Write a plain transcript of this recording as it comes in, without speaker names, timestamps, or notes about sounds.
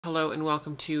Hello and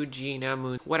welcome to Gena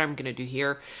Moon. What I'm going to do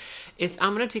here is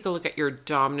I'm going to take a look at your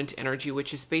dominant energy,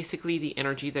 which is basically the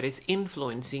energy that is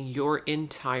influencing your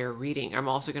entire reading. I'm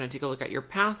also going to take a look at your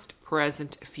past,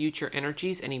 present, future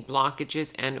energies, any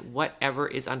blockages, and whatever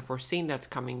is unforeseen that's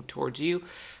coming towards you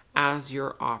as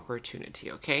your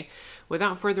opportunity, okay?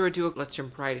 Without further ado, let's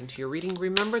jump right into your reading.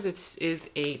 Remember that this is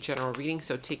a general reading,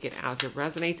 so take it as it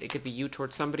resonates. It could be you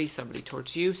towards somebody, somebody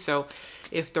towards you. So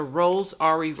if the roles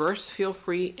are reversed, feel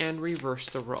free and reverse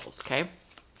the roles, okay?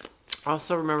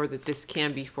 Also remember that this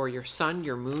can be for your sun,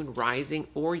 your moon, rising,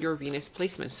 or your Venus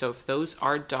placement. So if those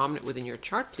are dominant within your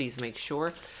chart, please make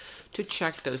sure to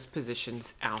check those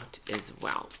positions out as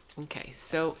well. Okay,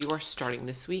 so you are starting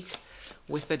this week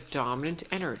with the dominant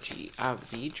energy of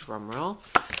the drumroll.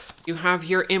 You have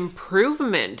your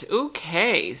improvement.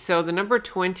 Okay, so the number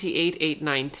 28, 8,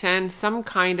 9, 10, some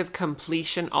kind of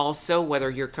completion also, whether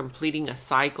you're completing a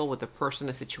cycle with a person,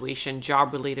 a situation,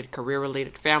 job-related,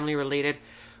 career-related, family-related,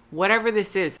 whatever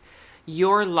this is,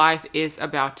 your life is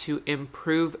about to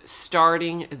improve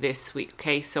starting this week.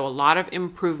 Okay, so a lot of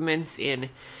improvements in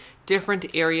different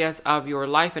areas of your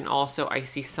life, and also I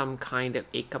see some kind of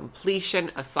a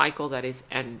completion, a cycle that is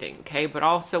ending, okay? But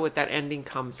also with that ending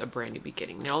comes a brand new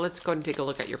beginning. Now let's go and take a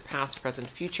look at your past, present,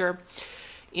 future.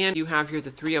 And you have here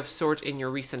the Three of Swords in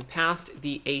your recent past,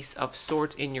 the Ace of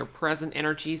Swords in your present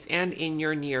energies, and in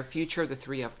your near future, the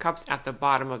Three of Cups at the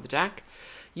bottom of the deck.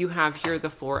 You have here the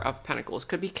Four of Pentacles.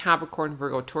 Could be Capricorn,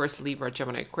 Virgo, Taurus, Libra,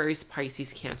 Gemini, Aquarius,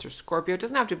 Pisces, Cancer, Scorpio. It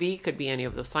doesn't have to be. Could be any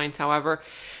of those signs, however.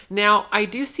 Now, I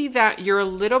do see that you're a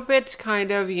little bit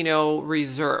kind of,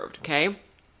 reserved, okay?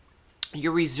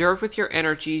 You're reserved with your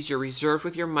energies. You're reserved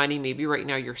with your money. Maybe right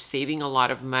now you're saving a lot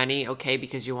of money, okay,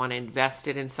 because you want to invest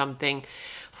it in something.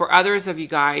 For others of you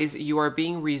guys, you are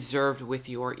being reserved with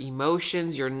your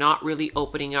emotions. You're not really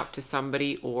opening up to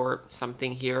somebody or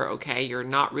something here, okay? You're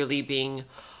not really being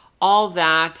all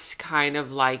that kind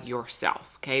of like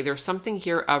yourself, okay? There's something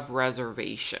here of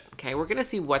reservation, okay? We're going to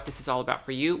see what this is all about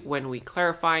for you when we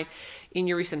clarify. In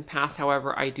your recent past,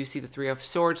 however, I do see the Three of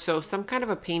Swords, so some kind of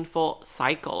a painful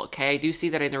cycle, okay? I do see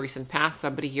that in the recent past,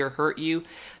 somebody here hurt you.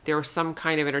 There was some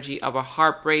kind of energy of a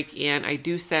heartbreak, and I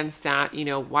do sense that,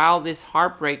 while this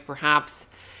heartbreak perhaps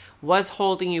was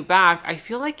holding you back, I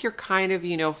feel like you're kind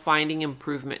of, finding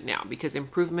improvement now, because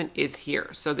improvement is here.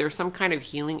 So there's some kind of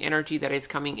healing energy that is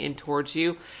coming in towards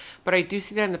you. But I do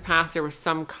see that in the past, there was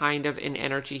some kind of an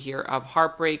energy here of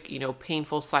heartbreak,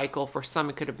 painful cycle. For some,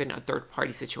 it could have been a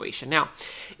third-party situation. Now,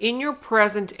 in your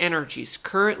present energies,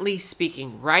 currently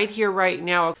speaking, right here, right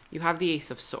now, you have the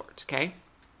Ace of Swords, okay?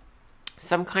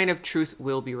 Some kind of truth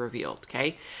will be revealed,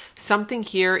 okay? Something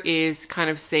here is kind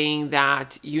of saying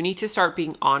that you need to start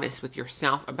being honest with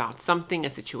yourself about something, a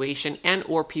situation, and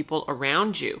or people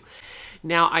around you.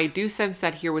 Now, I do sense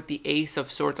that here with the Ace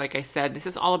of Swords, like I said, this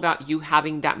is all about you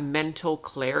having that mental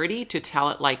clarity to tell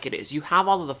it like it is. You have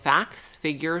all of the facts,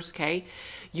 figures, okay?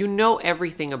 You know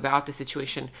everything about the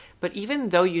situation, but even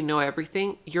though you know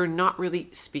everything, you're not really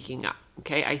speaking up,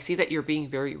 okay? I see that you're being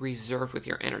very reserved with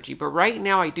your energy, but right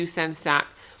now I do sense that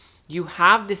you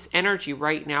have this energy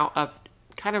right now of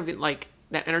kind of like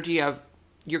that energy of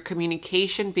your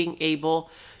communication being able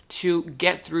to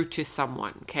get through to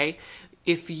someone, okay?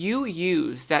 If you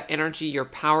use that energy, your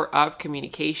power of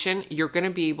communication, you're going to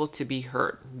be able to be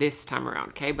heard this time around,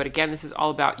 okay? But again, this is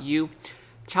all about you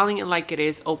telling it like it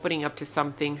is, opening up to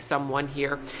something, someone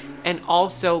here, and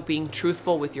also being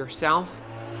truthful with yourself.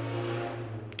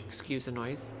 Excuse the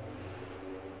noise.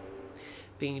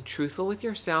 Being truthful with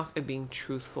yourself and being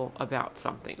truthful about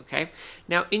something, okay?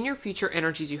 Now, in your future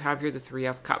energies, you have here the Three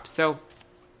of Cups. So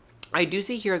I do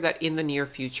see here that in the near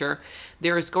future,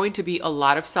 there is going to be a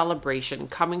lot of celebration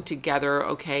coming together,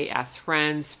 okay, as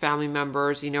friends, family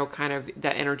members, kind of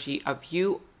the energy of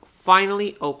you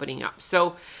finally opening up.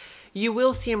 So you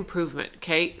will see improvement,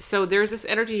 okay? So there's this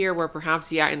energy here where perhaps,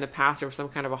 in the past there was some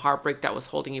kind of a heartbreak that was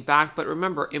holding you back, but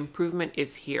remember, improvement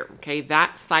is here, okay?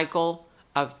 That cycle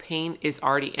of pain is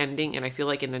already ending, and I feel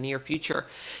like in the near future,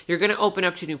 you're going to open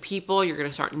up to new people. You're going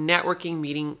to start networking,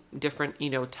 meeting different,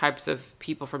 types of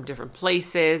people from different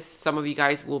places. Some of you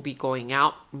guys will be going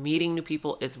out, meeting new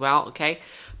people as well, okay?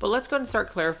 But let's go and start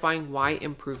clarifying why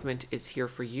improvement is here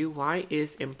for you. Why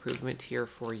is improvement here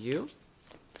for you?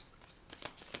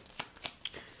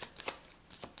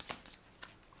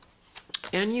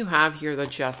 And you have here the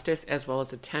Justice as well as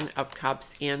the Ten of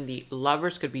Cups, and the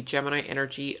Lovers could be Gemini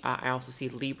energy. I also see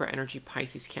Libra energy,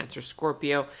 Pisces, Cancer,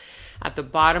 Scorpio. At the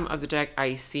bottom of the deck,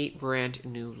 I see brand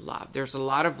new love. There's a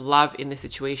lot of love in the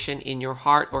situation in your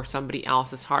heart or somebody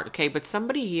else's heart, okay? But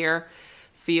somebody here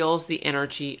feels the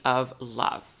energy of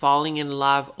love, falling in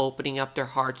love, opening up their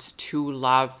hearts to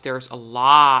love. There's a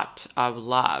lot of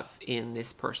love in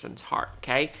this person's heart,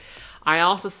 okay? I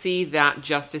also see that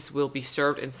justice will be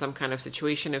served in some kind of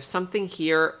situation. If something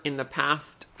here in the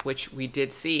past, which we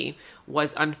did see,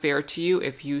 was unfair to you,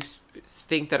 if you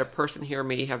think that a person here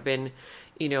may have been,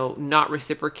 you know, not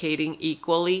reciprocating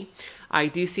equally, I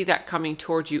do see that coming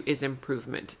towards you is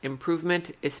improvement.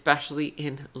 Improvement, especially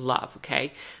in love,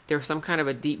 okay? There's some kind of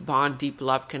a deep bond, deep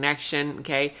love connection,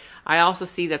 okay? I also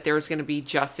see that there's going to be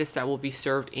justice that will be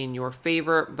served in your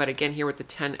favor. But again, here with the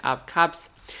 10 of Cups,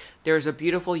 there's a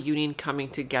beautiful union coming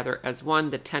together as one.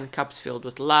 The 10 Cups filled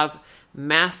with love,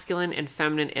 masculine and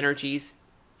feminine energies,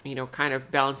 you know, kind of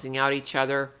balancing out each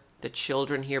other. The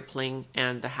children here playing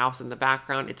and the house in the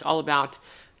background. It's all about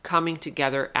coming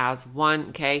together as one,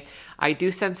 okay? I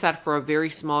do sense that for a very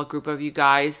small group of you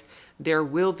guys, there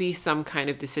will be some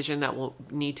kind of decision that will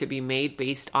need to be made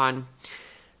based on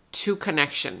two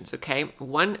connections, okay?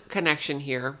 One connection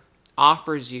here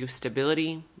offers you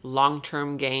stability,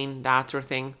 long-term gain, that sort of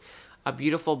thing, a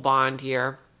beautiful bond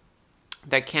here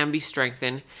that can be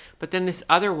strengthened. But then this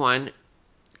other one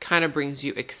kind of brings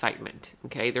you excitement,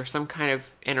 okay? There's some kind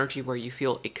of energy where you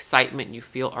feel excitement, you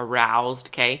feel aroused,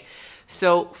 okay?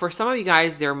 So for some of you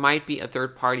guys, there might be a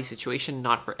third party situation,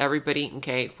 not for everybody,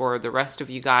 okay? For the rest of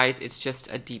you guys, it's just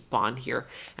a deep bond here.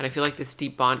 And I feel like this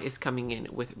deep bond is coming in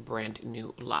with brand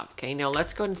new love, okay? Now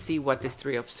let's go and see what this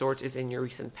 3 of Swords is in your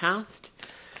recent past.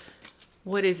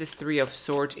 What is this 3 of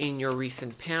Swords in your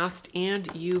recent past? And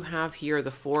you have here the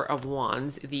 4 of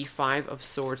Wands, the 5 of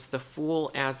Swords, the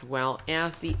Fool, as well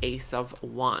as the Ace of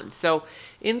Wands. So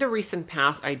in the recent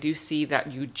past, I do see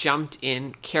that you jumped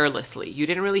in carelessly. You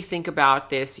didn't really think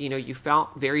about this. You know, you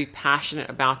felt very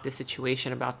passionate about this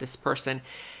situation, about this person.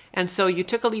 And so you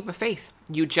took a leap of faith.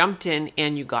 You jumped in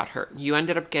and you got hurt. You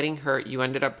ended up getting hurt. You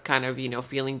ended up kind of, you know,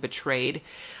 feeling betrayed.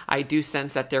 I do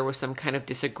sense that there was some kind of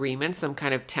disagreement, some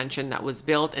kind of tension that was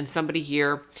built, and somebody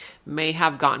here may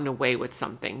have gotten away with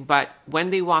something. But when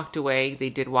they walked away, they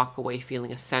did walk away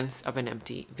feeling a sense of an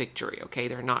empty victory, okay?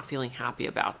 They're not feeling happy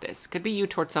about this. Could be you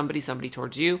towards somebody, somebody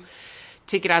towards you.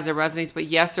 Take it as it resonates, but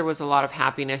yes, there was a lot of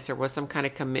happiness. There was some kind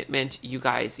of commitment. You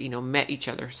guys, you know, met each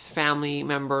other's family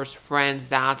members, friends,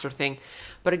 that sort of thing.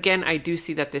 But again, I do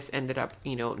see that this ended up,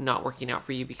 you know, not working out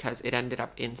for you because it ended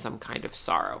up in some kind of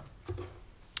sorrow.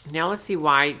 Now let's see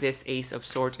why this Ace of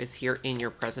Swords is here in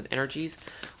your present energies.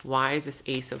 Why is this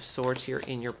Ace of Swords here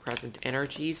in your present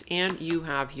energies? And you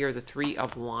have here the 3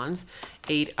 of Wands,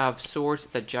 8 of Swords,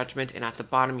 the Judgment, and at the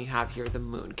bottom you have here the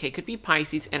Moon. Okay, could be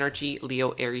Pisces energy,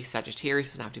 Leo, Aries,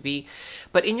 Sagittarius, doesn't have to be.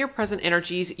 But in your present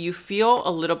energies, you feel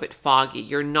a little bit foggy.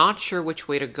 You're not sure which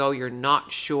way to go. You're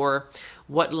not sure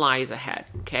what lies ahead.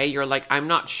 Okay, you're like, I'm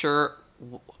not sure,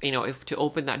 you know, if to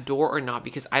open that door or not,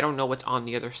 because I don't know what's on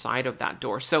the other side of that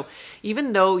door. So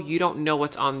even though you don't know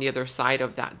what's on the other side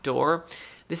of that door,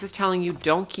 this is telling you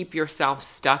don't keep yourself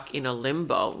stuck in a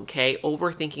limbo, okay?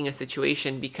 Overthinking a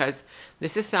situation, because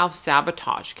this is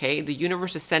self-sabotage, okay? The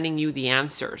universe is sending you the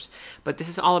answers, but this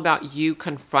is all about you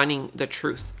confronting the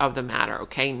truth of the matter,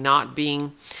 okay? Not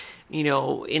being, you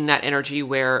know, in that energy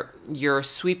where you're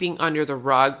sweeping under the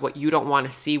rug what you don't want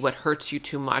to see, what hurts you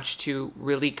too much, to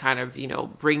really kind of, you know,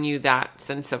 bring you that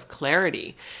sense of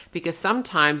clarity. Because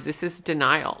sometimes this is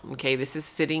denial, okay? This is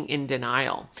sitting in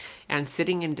denial. And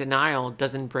sitting in denial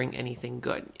doesn't bring anything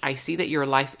good. I see that your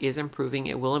life is improving.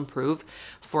 It will improve.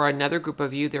 For another group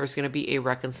of you, there's going to be a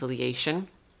reconciliation.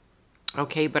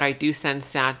 Okay, but I do sense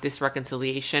that this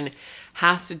reconciliation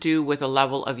has to do with a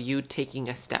level of you taking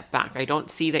a step back. I don't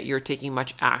see that you're taking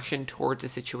much action towards the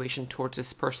situation, towards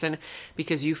this person,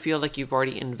 because you feel like you've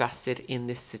already invested in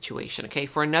this situation. Okay,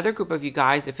 for another group of you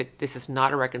guys, if this is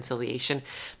not a reconciliation,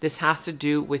 this has to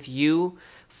do with you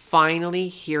finally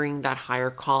hearing that higher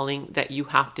calling that you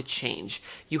have to change.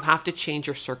 You have to change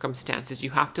your circumstances. You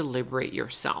have to liberate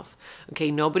yourself.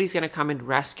 Okay, nobody's going to come and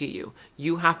rescue you.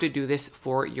 You have to do this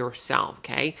for yourself.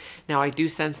 Okay, now I do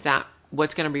sense that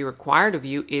what's going to be required of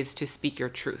you is to speak your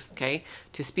truth. Okay,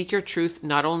 to speak your truth,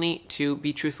 not only to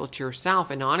be truthful to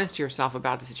yourself and honest to yourself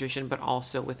about the situation, but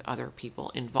also with other people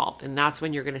involved. And that's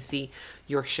when you're going to see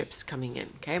your ships coming in.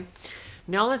 Okay.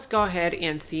 Now let's go ahead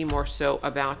and see more so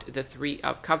about the 3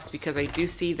 of Cups, because I do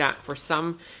see that for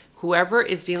some, whoever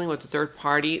is dealing with a third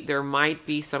party, there might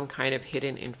be some kind of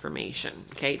hidden information.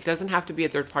 Okay, it doesn't have to be a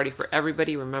third party for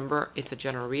everybody. Remember, it's a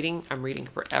general reading. I'm reading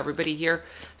for everybody here.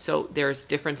 So there's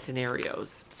different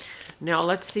scenarios. Now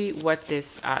let's see what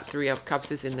this 3 of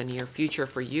Cups is in the near future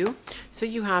for you. So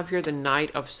you have here the Knight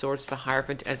of Swords, the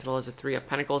Hierophant, as well as the 3 of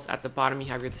Pentacles. At the bottom, you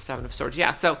have here the 7 of Swords.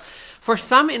 Yeah, so for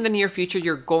some in the near future,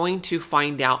 you're going to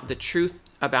find out the truth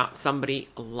about somebody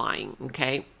lying,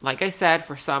 okay? Like I said,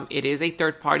 for some, it is a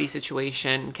third-party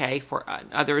situation, okay? For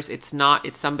others, it's not.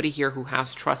 It's somebody here who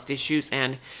has trust issues,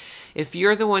 and if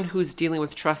you're the one who's dealing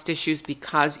with trust issues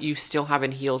because you still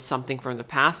haven't healed something from the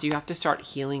past, you have to start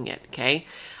healing it, okay?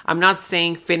 I'm not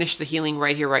saying finish the healing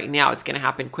right here, right now. It's going to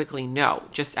happen quickly. No,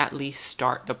 just at least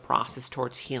start the process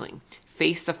towards healing.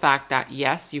 Face the fact that,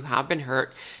 yes, you have been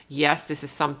hurt. Yes, this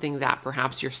is something that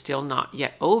perhaps you're still not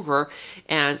yet over,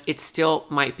 and it still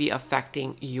might be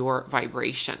affecting your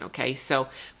vibration, okay? So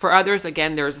for others,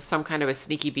 again, there's some kind of a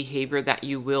sneaky behavior that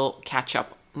you will catch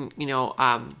on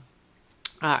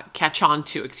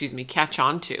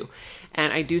to.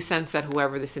 And I do sense that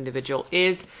whoever this individual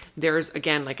is, there's,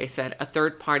 again, like I said, a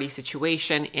third-party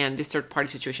situation, and this third-party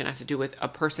situation has to do with a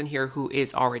person here who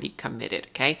is already committed,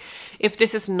 okay? If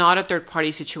this is not a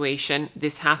third-party situation,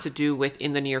 this has to do with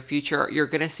in the near future, you're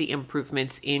going to see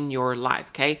improvements in your life,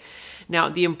 okay? Now,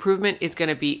 the improvement is going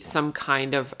to be some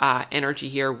kind of energy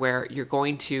here where you're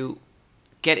going to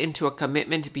get into a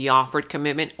commitment, be offered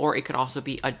commitment, or it could also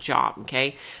be a job,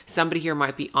 okay? Somebody here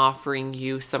might be offering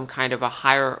you some kind of a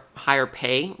higher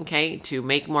pay, okay, to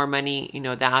make more money,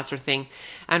 that sort of thing.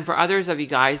 And for others of you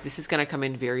guys, this is going to come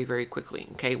in very, very quickly,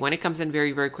 okay? When it comes in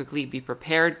very, very quickly, be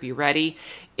prepared, be ready.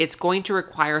 It's going to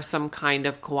require some kind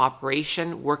of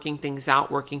cooperation, working things out,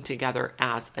 working together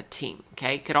as a team,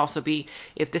 okay? Could also be,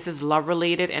 if this is love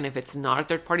related and if it's not a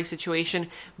third party situation,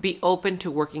 be open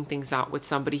to working things out with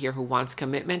somebody here who wants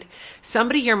commitment.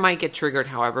 Somebody here might get triggered,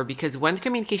 however, because when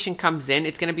communication comes in,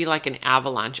 it's going to be like an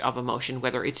avalanche of emotion,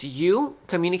 whether it's you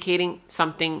communicating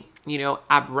something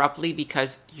abruptly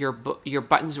because your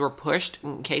buttons were pushed,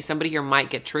 okay? Somebody here might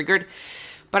get triggered.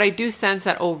 But I do sense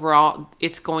that overall,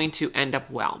 it's going to end up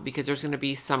well because there's going to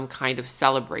be some kind of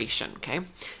celebration, okay?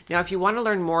 Now, if you want to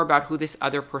learn more about who this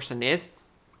other person is,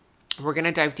 we're going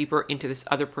to dive deeper into this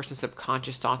other person's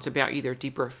subconscious thoughts about you, their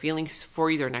deeper feelings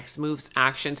for you, their next moves,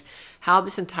 actions, how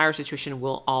this entire situation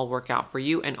will all work out for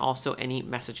you, and also any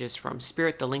messages from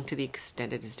Spirit. The link to the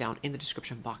extended is down in the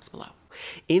description box below.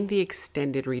 In the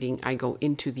extended reading, I go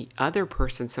into the other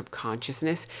person's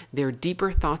subconsciousness, their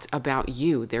deeper thoughts about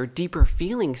you, their deeper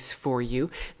feelings for you,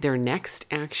 their next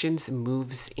actions,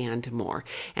 moves, and more.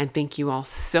 And thank you all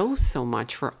so, so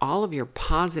much for all of your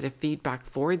positive feedback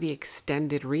for the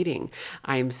extended reading.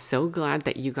 I am so glad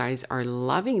that you guys are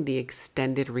loving the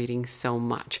extended reading so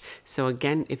much. So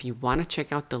again, if you want to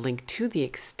check out the link to the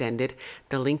extended,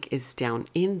 the link is down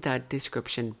in the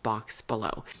description box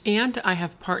below. And I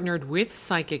have partnered with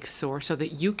Psychic Source so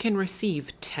that you can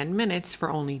receive 10 minutes for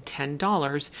only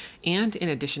 $10 and an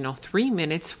additional 3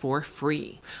 minutes for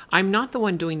free. I'm not the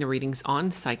one doing the readings on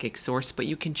Psychic Source, but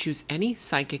you can choose any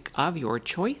psychic of your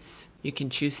choice. You can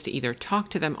choose to either talk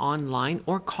to them online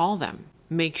or call them.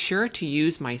 Make sure to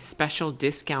use my special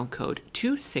discount code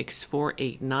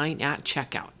 26489 at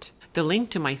checkout. The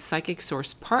link to my Psychic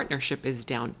Source partnership is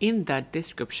down in the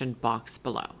description box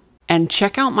below. And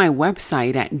check out my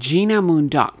website at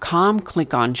genamoon.com.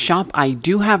 Click on shop. I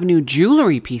do have new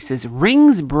jewelry pieces,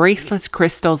 rings, bracelets,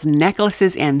 crystals,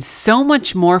 necklaces, and so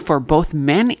much more for both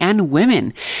men and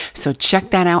women. So check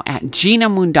that out at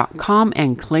genamoon.com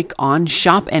and click on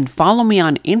shop, and follow me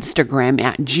on Instagram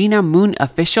at Gena Moon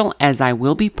Official, as I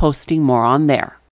will be posting more on there.